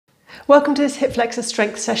Welcome to this hip flexor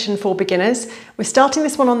strength session for beginners. We're starting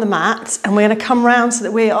this one on the mat and we're going to come round so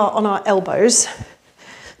that we are on our elbows.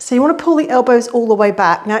 So you want to pull the elbows all the way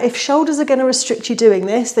back. Now if shoulders are going to restrict you doing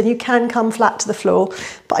this, then you can come flat to the floor,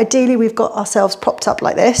 but ideally we've got ourselves propped up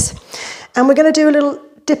like this. And we're going to do a little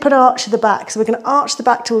dip and arch of the back. So we're going to arch the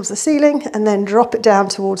back towards the ceiling and then drop it down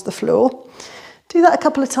towards the floor. Do that a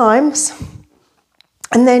couple of times.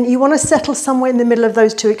 And then you want to settle somewhere in the middle of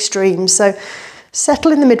those two extremes. So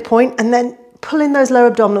settle in the midpoint and then pull in those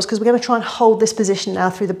lower abdominals because we're going to try and hold this position now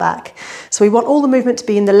through the back. So we want all the movement to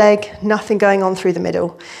be in the leg, nothing going on through the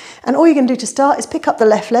middle. And all you're going to do to start is pick up the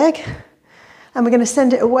left leg and we're going to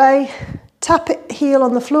send it away, tap it heel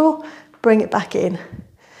on the floor, bring it back in.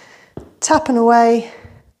 Tap and away,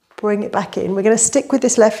 bring it back in. We're going to stick with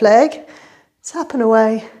this left leg, tap and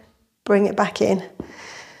away, bring it back in.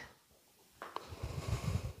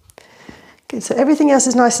 Good, so everything else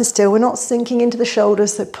is nice and still. We're not sinking into the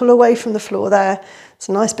shoulders, so pull away from the floor there. It's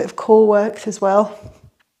a nice bit of core work as well.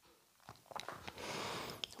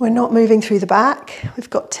 We're not moving through the back. We've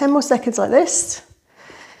got 10 more seconds like this.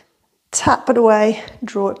 Tap it away,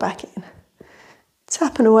 draw it back in.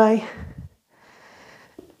 Tap and away.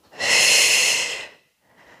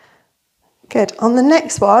 Good, on the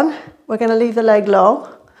next one, we're going to leave the leg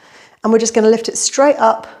long and we're just going to lift it straight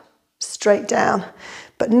up, straight down,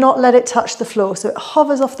 but not let it touch the floor. So it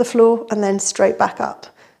hovers off the floor and then straight back up.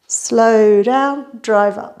 Slow down,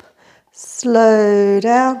 drive up. Slow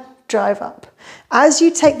down, drive up. As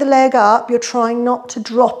you take the leg up, you're trying not to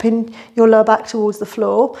drop in your lower back towards the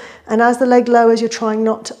floor. And as the leg lowers, you're trying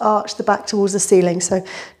not to arch the back towards the ceiling. So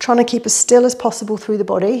trying to keep as still as possible through the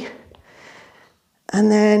body.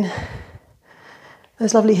 And then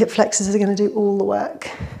those lovely hip flexors are going to do all the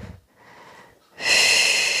work.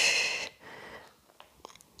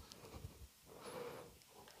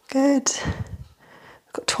 Good.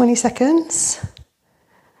 I've got 20 seconds.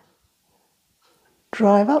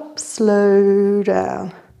 Drive up, slow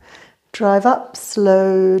down. Drive up,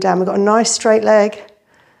 slow down. We've got a nice straight leg.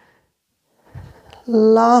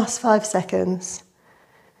 Last 5 seconds.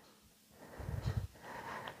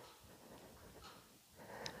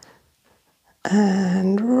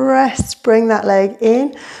 And rest, bring that leg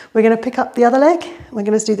in. We're going to pick up the other leg. We're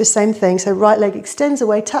going to do the same thing. So right leg extends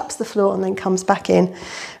away, taps the floor and then comes back in.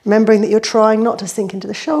 Remembering that you're trying not to sink into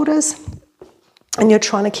the shoulders and you're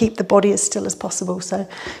trying to keep the body as still as possible. So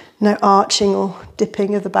no arching or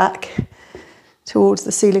dipping of the back towards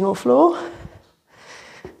the ceiling or floor.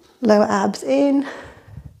 Lower abs in.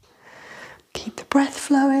 Keep the breath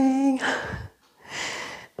flowing.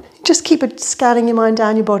 Just keep scanning your mind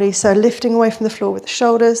down your body. So lifting away from the floor with the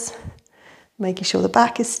shoulders, making sure the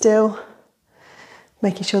back is still,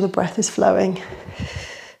 making sure the breath is flowing.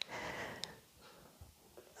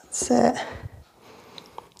 That's it.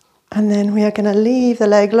 And then we are going to leave the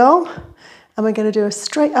leg long and we're going to do a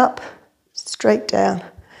straight up, straight down.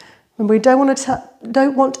 And we don't want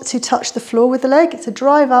to touch the floor with the leg. It's a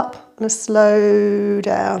drive up and a slow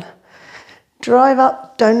down. Drive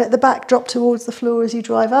up, don't let the back drop towards the floor as you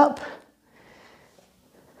drive up.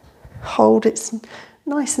 Hold it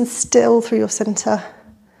nice and still through your centre.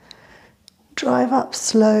 Drive up,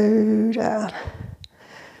 slow down.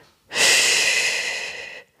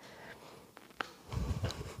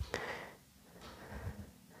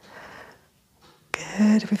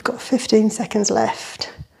 Good, we've got 15 seconds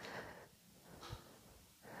left.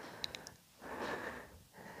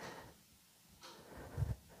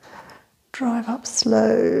 Drive up,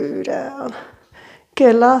 slow down.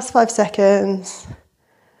 Good, last 5 seconds.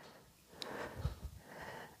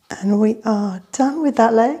 And we are done with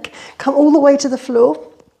that leg. Come all the way to the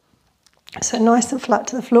floor. So nice and flat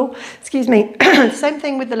to the floor. Excuse me. Same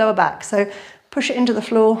thing with the lower back. So push it into the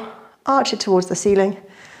floor, arch it towards the ceiling.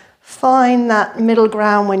 Find that middle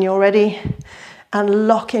ground when you're ready and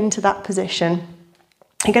lock into that position.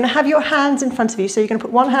 You're going to have your hands in front of you, so you're going to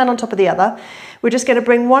put one hand on top of the other. We're just going to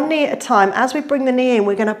bring one knee at a time. As we bring the knee in,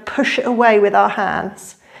 we're going to push it away with our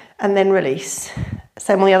hands and then release.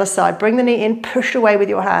 Same on the other side. Bring the knee in, push away with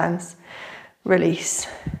your hands, release.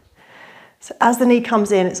 So as the knee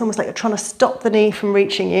comes in, it's almost like you're trying to stop the knee from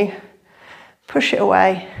reaching you. Push it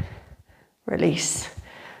away, release.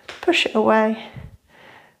 Push it away,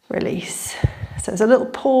 release. So there's a little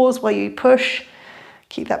pause while you push.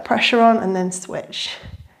 Keep that pressure on and then switch.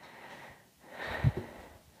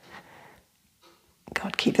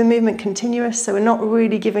 God, keep the movement continuous so we're not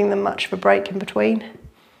really giving them much of a break in between.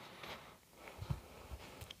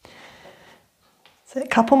 So a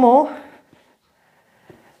couple more.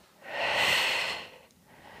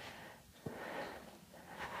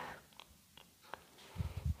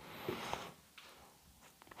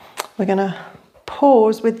 we're going to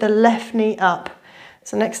pause with the left knee up.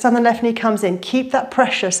 So next time the left knee comes in, keep that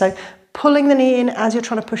pressure. So pulling the knee in as you're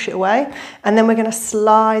trying to push it away. And then we're going to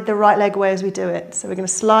slide the right leg away as we do it. So we're going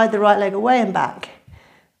to slide the right leg away and back.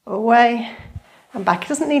 Away and back. It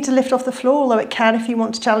doesn't need to lift off the floor, although it can if you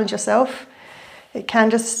want to challenge yourself. It can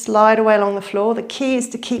just slide away along the floor. The key is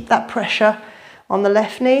to keep that pressure on the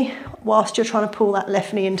left knee whilst you're trying to pull that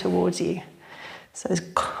left knee in towards you. So there's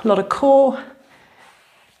a lot of core,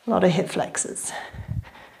 a lot of hip flexors.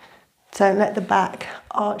 Don't let the back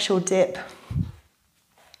arch or dip.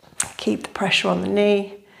 Keep the pressure on the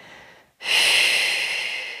knee.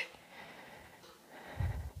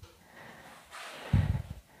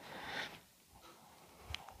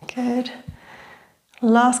 Good.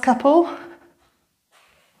 Last couple.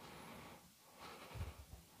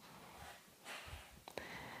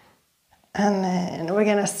 And then we're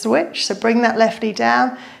going to switch. So bring that left knee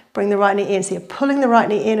down, bring the right knee in. So you're pulling the right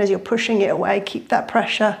knee in as you're pushing it away. Keep that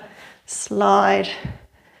pressure. Slide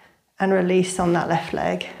and release on that left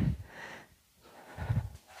leg.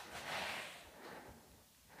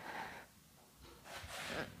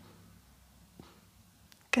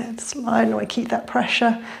 Good, slide and away, keep that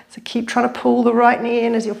pressure. So keep trying to pull the right knee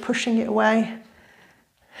in as you're pushing it away.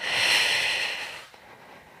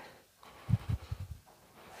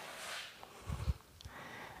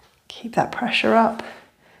 Keep that pressure up.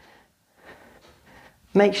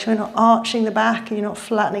 Make sure you're not arching the back and you're not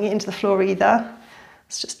flattening it into the floor either.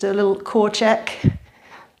 Let's just do a little core check,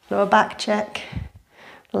 lower back check.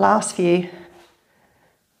 Last few.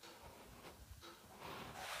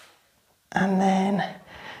 And then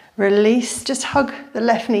release, just hug the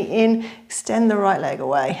left knee in, extend the right leg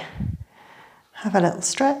away. Have a little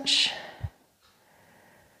stretch.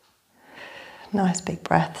 Nice big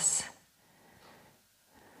breaths.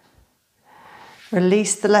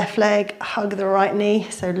 Release the left leg, hug the right knee.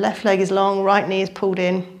 So left leg is long, right knee is pulled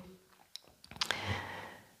in.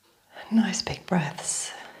 Nice big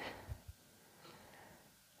breaths.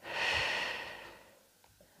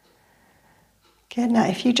 Good, now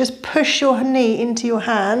if you just push your knee into your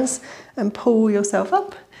hands and pull yourself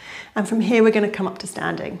up. And from here we're going to come up to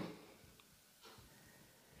standing.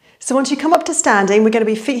 So once you come up to standing, we're going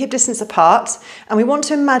to be feet hip distance apart, and we want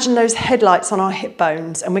to imagine those headlights on our hip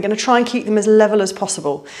bones, and we're going to try and keep them as level as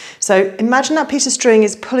possible. So imagine that piece of string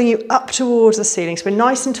is pulling you up towards the ceiling. So we're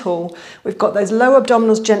nice and tall. We've got those lower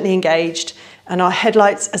abdominals gently engaged and our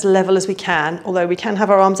headlights as level as we can, although we can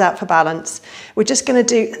have our arms out for balance. We're just going to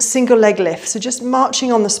do single leg lift. So just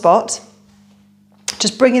marching on the spot,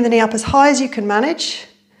 just bringing the knee up as high as you can manage.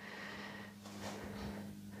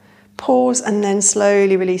 Pause and then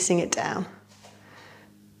slowly releasing it down.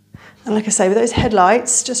 And like I say, with those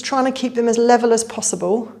headlights, just trying to keep them as level as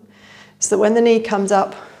possible so that when the knee comes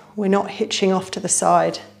up, we're not hitching off to the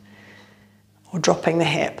side or dropping the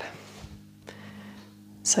hip.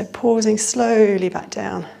 So pausing slowly back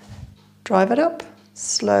down. Drive it up,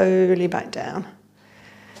 slowly back down.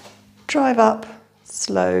 Drive up,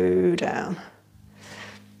 slow down.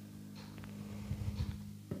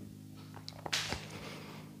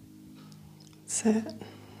 So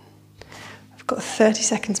I've got 30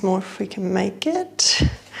 seconds more if we can make it.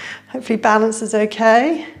 Hopefully balance is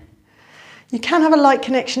okay. You can have a light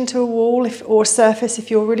connection to a wall or surface if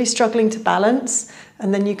you're really struggling to balance,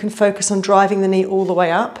 and then you can focus on driving the knee all the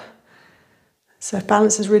way up. So if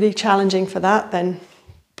balance is really challenging for that, then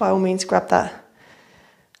by all means grab that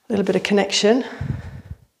little bit of connection.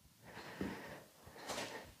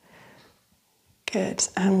 Good,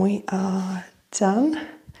 and we are done.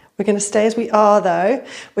 We're going to stay as we are though.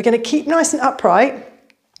 We're going to keep nice and upright.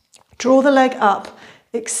 Draw the leg up,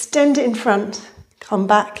 extend it in front, come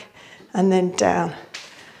back and then down.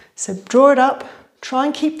 So draw it up, try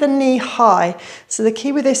and keep the knee high. So the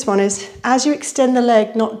key with this one is as you extend the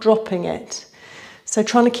leg, not dropping it. So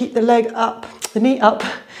trying to keep the leg up, the knee up,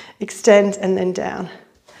 extend and then down.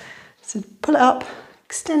 So pull it up,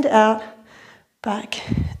 extend it out, back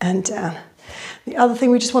and down. The other thing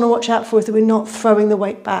we just want to watch out for is that we're not throwing the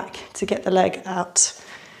weight back to get the leg out.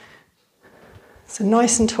 So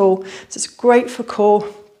nice and tall. So it's great for core,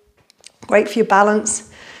 great for your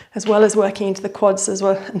balance, as well as working into the quads as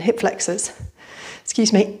well and hip flexors.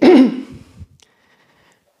 Excuse me.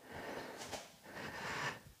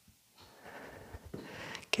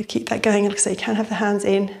 Good, keep that going. Like I say, you can have the hands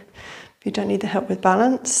in if you don't need the help with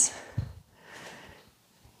balance.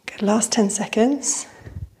 Good, last 10 seconds.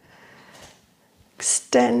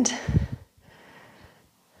 Extend.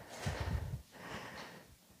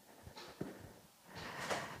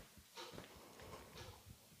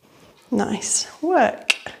 Nice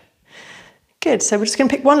work. Good, so we're just going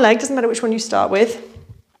to pick one leg, doesn't matter which one you start with.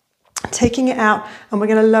 Taking it out, and we're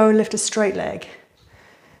going to lower and lift a straight leg.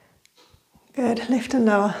 Good, lift and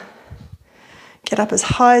lower. Get up as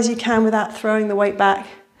high as you can without throwing the weight back.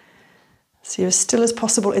 So you're as still as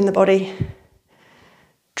possible in the body.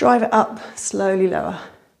 Drive it up, slowly lower.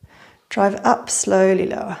 Drive it up, slowly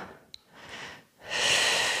lower.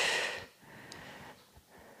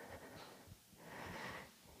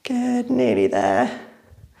 Good, nearly there.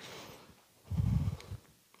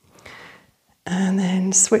 And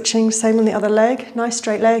then switching, same on the other leg, nice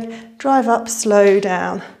straight leg. Drive up, slow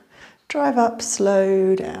down. Drive up,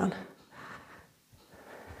 slow down.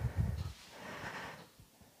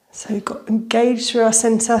 So we've got engaged through our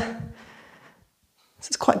centre.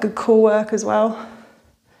 This is quite good core work as well.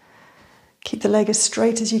 Keep the leg as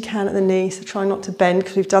straight as you can at the knee, so try not to bend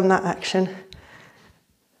because we've done that action.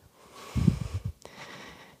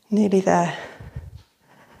 Nearly there.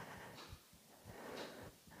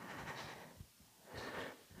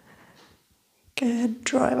 Good,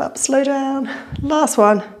 drive up, slow down. Last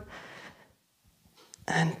one.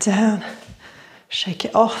 And down. Shake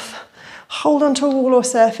it off. Hold onto a wall or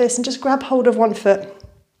surface and just grab hold of one foot.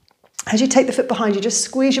 As you take the foot behind you, just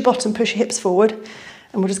squeeze your bottom, push your hips forward,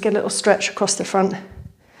 and we'll just get a little stretch across the front.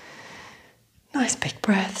 Nice big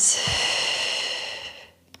breaths.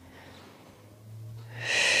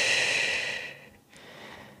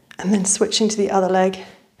 And then switching to the other leg.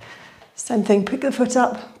 Same thing, pick the foot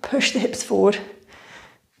up, push the hips forward,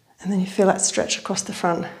 and then you feel that stretch across the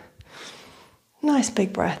front. Nice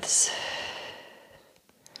big breaths.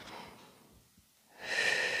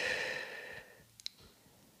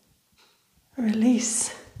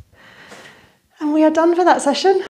 Release. And we are done for that session.